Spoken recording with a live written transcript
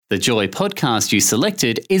The Joy podcast you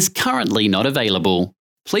selected is currently not available.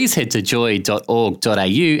 Please head to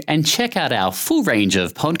joy.org.au and check out our full range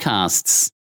of podcasts.